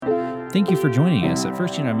Thank you for joining us at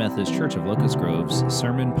First United Methodist Church of Locust Grove's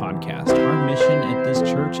Sermon Podcast. Our mission at this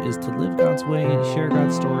church is to live God's way, share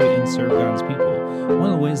God's story, and serve God's people. One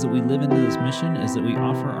of the ways that we live into this mission is that we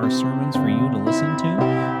offer our sermons for you to listen to,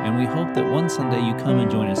 and we hope that one Sunday you come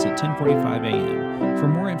and join us at 10:45 a.m. For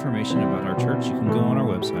more information about our church, you can go on our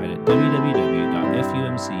website at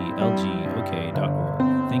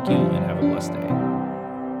www.fumclgok.org. Thank you, and have a blessed day.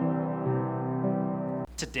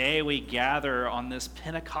 Today we gather on this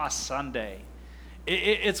Pentecost Sunday.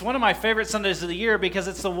 It's one of my favorite Sundays of the year because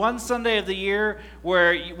it's the one Sunday of the year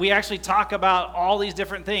where we actually talk about all these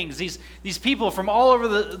different things. These people from all over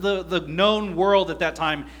the known world at that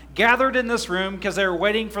time gathered in this room because they were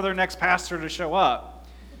waiting for their next pastor to show up.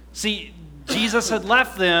 See, Jesus had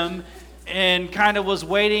left them and kind of was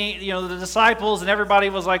waiting, the disciples and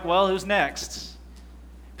everybody was like, well, who's next?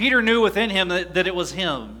 Peter knew within him that it was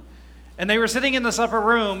him. And they were sitting in this upper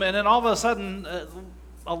room, and then all of a sudden,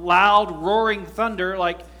 a loud, roaring thunder,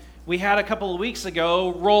 like we had a couple of weeks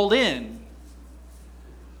ago, rolled in.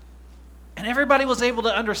 And everybody was able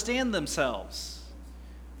to understand themselves.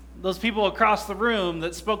 Those people across the room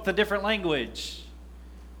that spoke the different language,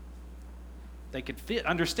 they could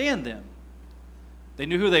understand them. They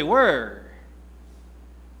knew who they were.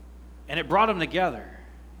 And it brought them together.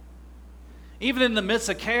 Even in the midst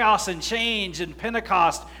of chaos and change and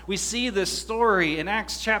Pentecost, we see this story in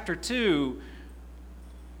Acts chapter 2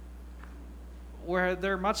 where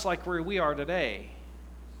they're much like where we are today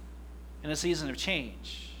in a season of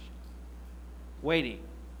change, waiting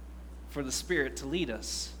for the Spirit to lead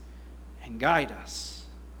us and guide us.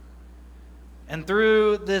 And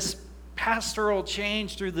through this pastoral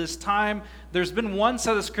change, through this time, there's been one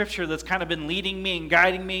set of scripture that's kind of been leading me and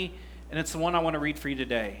guiding me, and it's the one I want to read for you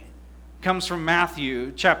today. Comes from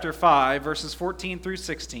Matthew chapter 5, verses 14 through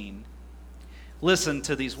 16. Listen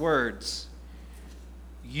to these words.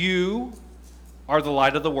 You are the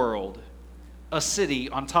light of the world. A city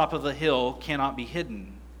on top of a hill cannot be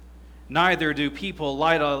hidden. Neither do people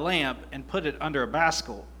light a lamp and put it under a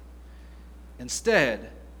basket.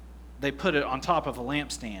 Instead, they put it on top of a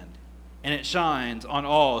lampstand, and it shines on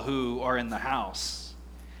all who are in the house.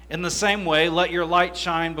 In the same way, let your light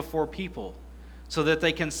shine before people, so that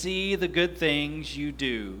they can see the good things you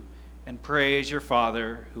do and praise your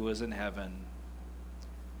Father who is in heaven.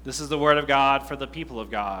 This is the word of God for the people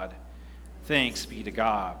of God. Thanks be to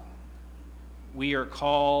God. We are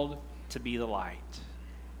called to be the light.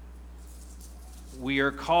 We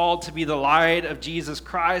are called to be the light of Jesus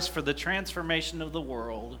Christ for the transformation of the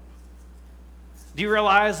world. Do you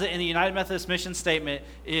realize that in the United Methodist mission statement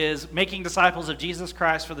is making disciples of Jesus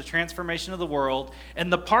Christ for the transformation of the world?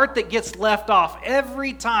 And the part that gets left off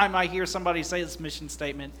every time I hear somebody say this mission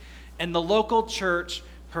statement, and the local church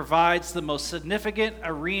provides the most significant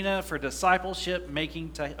arena for discipleship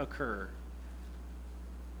making to occur.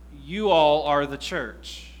 You all are the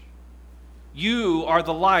church. You are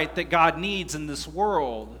the light that God needs in this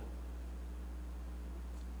world.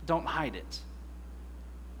 Don't hide it.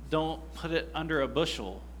 Don't put it under a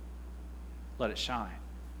bushel. Let it shine.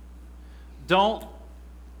 Don't,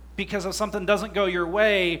 because if something doesn't go your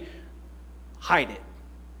way, hide it.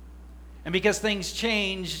 And because things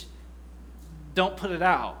change, don't put it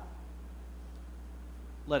out.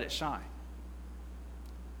 Let it shine.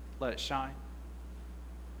 Let it shine.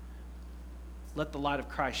 Let the light of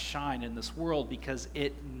Christ shine in this world because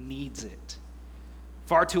it needs it.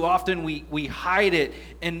 Far too often we hide it.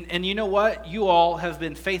 And you know what? You all have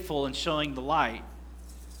been faithful in showing the light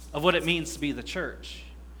of what it means to be the church.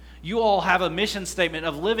 You all have a mission statement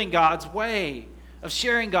of living God's way, of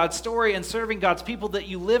sharing God's story and serving God's people, that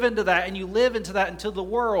you live into that, and you live into that into the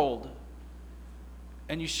world.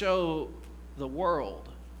 And you show the world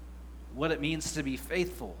what it means to be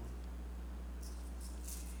faithful.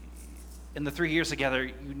 In the 3 years together,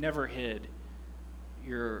 you never hid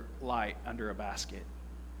your light under a basket.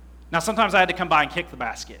 Now, sometimes I had to come by and kick the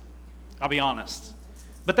basket. I'll be honest.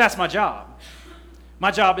 But that's my job.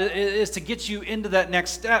 My job is to get you into that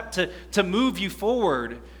next step, to move you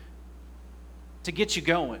forward, to get you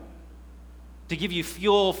going, to give you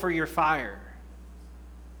fuel for your fire.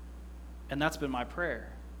 And that's been my prayer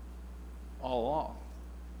all along,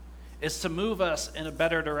 is to move us in a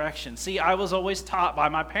better direction. See, I was always taught by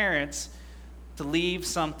my parents to leave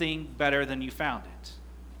something better than you found it.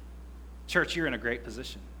 Church, you're in a great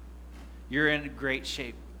position. You're in great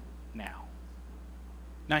shape now.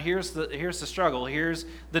 Now here's the struggle. Here's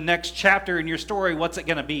the next chapter in your story. What's it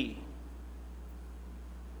going to be?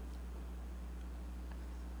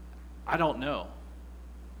 I don't know.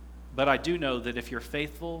 But I do know that if you're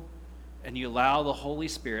faithful and you allow the Holy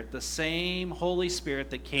Spirit, the same Holy Spirit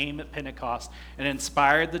that came at Pentecost and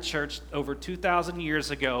inspired the church over 2,000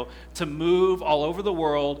 years ago to move all over the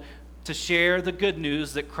world to share the good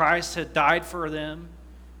news that Christ had died for them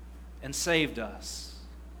and saved us.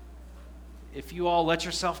 If you all let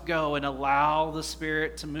yourself go and allow the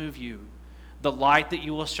Spirit to move you, the light that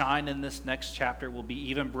you will shine in this next chapter will be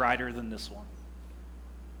even brighter than this one.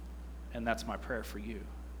 And that's my prayer for you.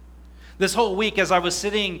 This whole week, as I was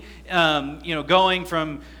sitting, going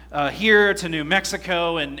from here to New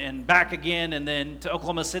Mexico and back again, and then to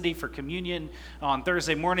Oklahoma City for communion on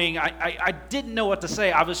Thursday morning, I didn't know what to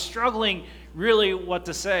say. I was struggling really what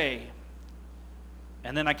to say.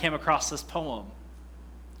 And then I came across this poem.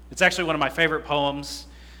 It's actually one of my favorite poems.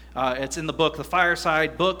 It's in the book, The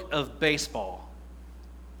Fireside Book of Baseball.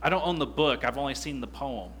 I don't own the book. I've only seen the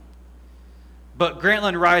poem. But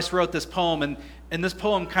Grantland Rice wrote this poem, and this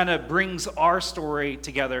poem kind of brings our story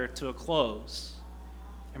together to a close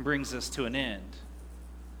and brings us to an end.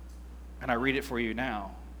 And I read it for you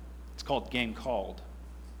now. It's called Game Called.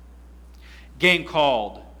 Game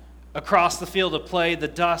called. Across the field of play, the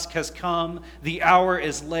dusk has come. The hour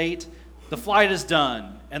is late. The flight is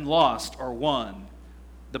done, and lost or won.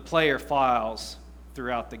 The player files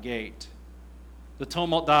throughout the gate. The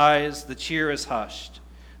tumult dies. The cheer is hushed.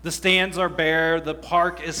 The stands are bare, the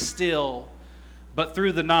park is still, but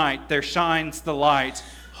through the night there shines the light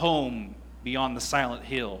home beyond the silent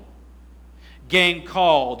hill. Game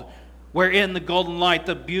called, where in the golden light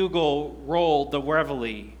the bugle rolled the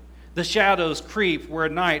reveille. The shadows creep where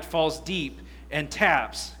night falls deep, and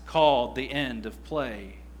taps called the end of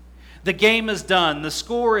play. The game is done, the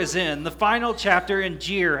score is in, the final chapter and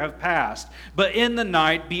jeer have passed, but in the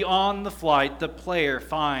night beyond the flight the player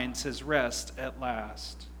finds his rest at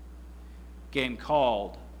last. Game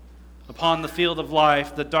called. Upon the field of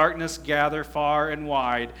life, the darkness gather far and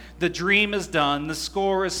wide. The dream is done, the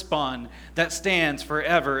score is spun, that stands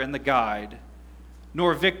forever in the guide.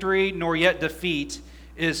 Nor victory, nor yet defeat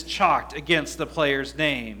is chalked against the player's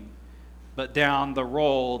name, but down the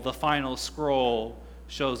roll, the final scroll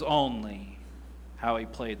shows only how he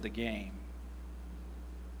played the game.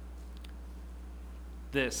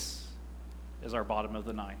 This is our bottom of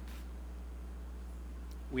the ninth.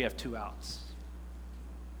 We have 2 outs.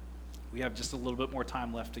 We have just a little bit more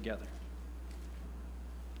time left together.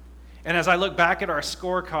 And as I look back at our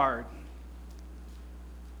scorecard,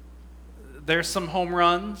 there's some home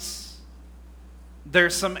runs,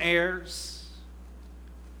 there's some errors,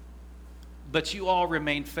 but you all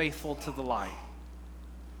remain faithful to the light.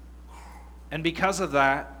 And because of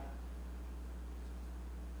that,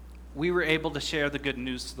 we were able to share the good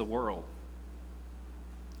news to the world.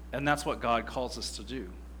 And that's what God calls us to do.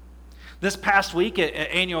 This past week at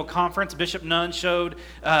annual conference, Bishop Nunn showed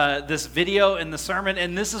this video in the sermon,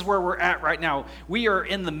 and this is where we're at right now. We are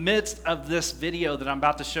in the midst of this video that I'm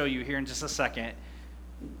about to show you here in just a second.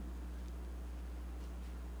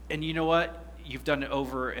 And you know what? You've done it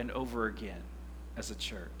over and over again as a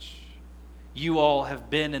church. You all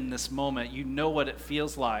have been in this moment. You know what it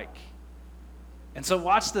feels like. And so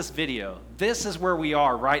watch this video. This is where we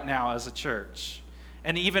are right now as a church.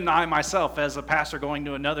 And even I myself, as a pastor going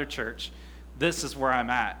to another church, this is where I'm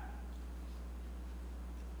at.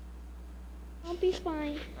 I'll be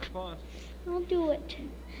fine. Have fun. I'll do it.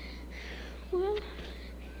 Well,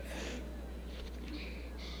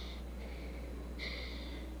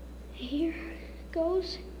 here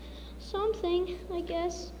goes something, I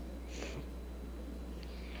guess.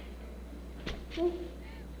 Oh.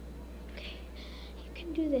 Okay, you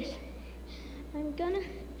can do this. I'm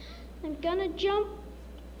gonna jump.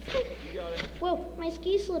 You got it. Whoa, my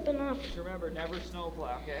ski's slipping off. Just remember, never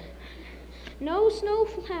snowplow, okay? No snow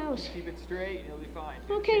plows. Keep it straight, you'll be fine.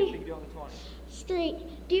 Okay. Same thing you do on the 20.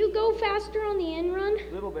 Straight. Do you go faster on the end run?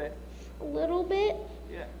 A little bit. A little bit?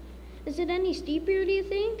 Yeah. Is it any steeper, do you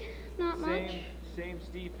think? Not much? Same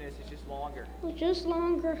steepness, it's just longer. Well, just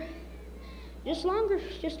longer. Just longer.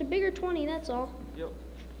 Just a bigger 20, that's all. Yep.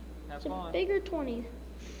 Have It's a fun. bigger 20.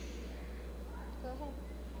 Go ahead.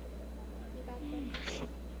 You got this.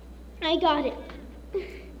 I got it.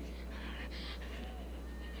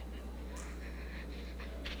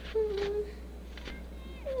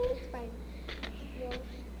 It's fine.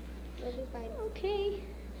 You'll be fine. Okay.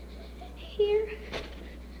 Here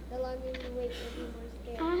The longer you wait, you'll be more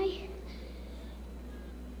scared. I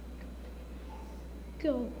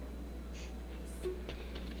go.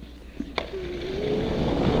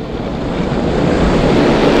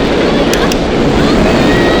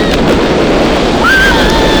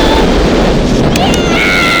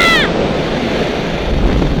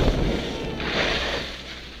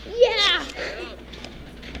 Yeah!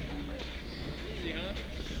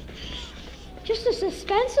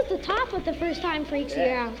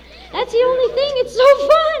 That's the only thing. It's so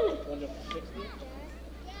fun.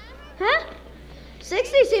 Huh?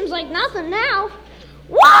 60 seems like nothing now.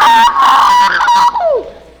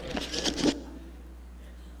 Whoa!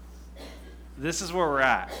 This is where we're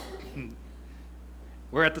at.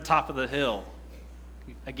 We're at the top of the hill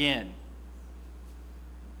again.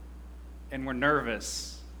 And we're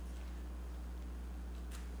nervous.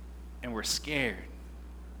 And we're scared.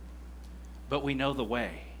 But we know the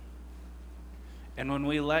way. And when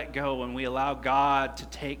we let go and we allow God to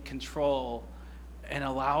take control and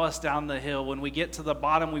allow us down the hill, when we get to the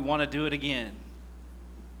bottom, we want to do it again.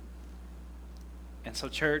 And so,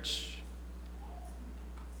 church,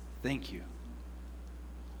 thank you.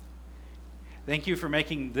 Thank you for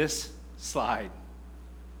making this slide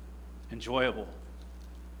enjoyable.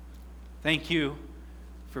 Thank you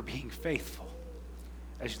for being faithful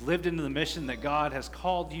as you lived into the mission that God has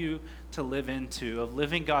called you to live into, of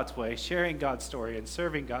living God's way, sharing God's story, and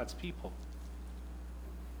serving God's people.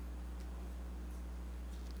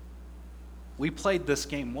 We played this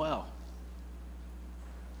game well.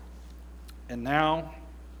 And now,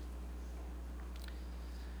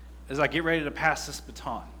 as I get ready to pass this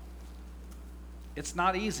baton, it's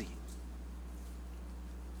not easy,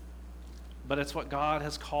 but it's what God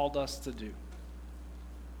has called us to do.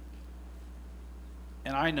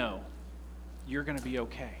 And I know you're going to be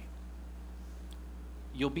okay.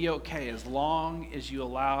 You'll be okay as long as you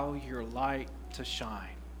allow your light to shine.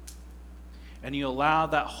 And you allow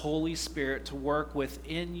that Holy Spirit to work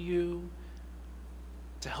within you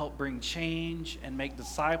to help bring change and make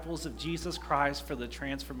disciples of Jesus Christ for the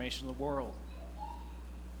transformation of the world.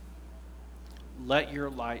 Let your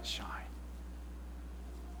light shine.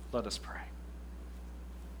 Let us pray.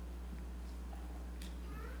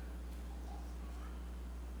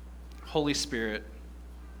 Holy Spirit,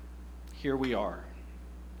 here we are.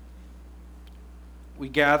 We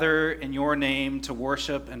gather in your name to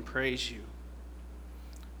worship and praise you.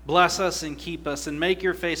 Bless us and keep us and make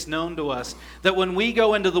your face known to us, that when we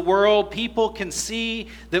go into the world, people can see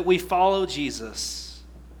that we follow Jesus.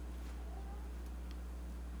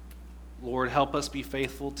 Lord, help us be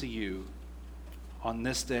faithful to you on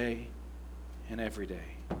this day and every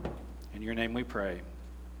day. In your name we pray.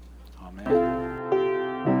 Amen.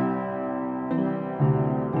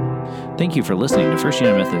 Thank you for listening to First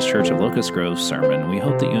United Methodist Church of Locust Grove sermon. We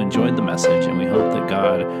hope that you enjoyed the message, and we hope that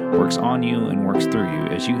God works on you and works through you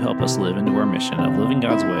as you help us live into our mission of living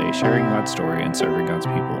God's way, sharing God's story, and serving God's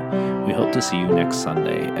people. We hope to see you next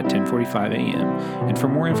Sunday at 10:45 a.m. And for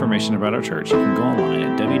more information about our church, you can go online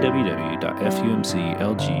at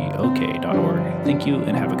www.fumclgok.org. Thank you,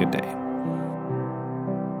 and have a good day.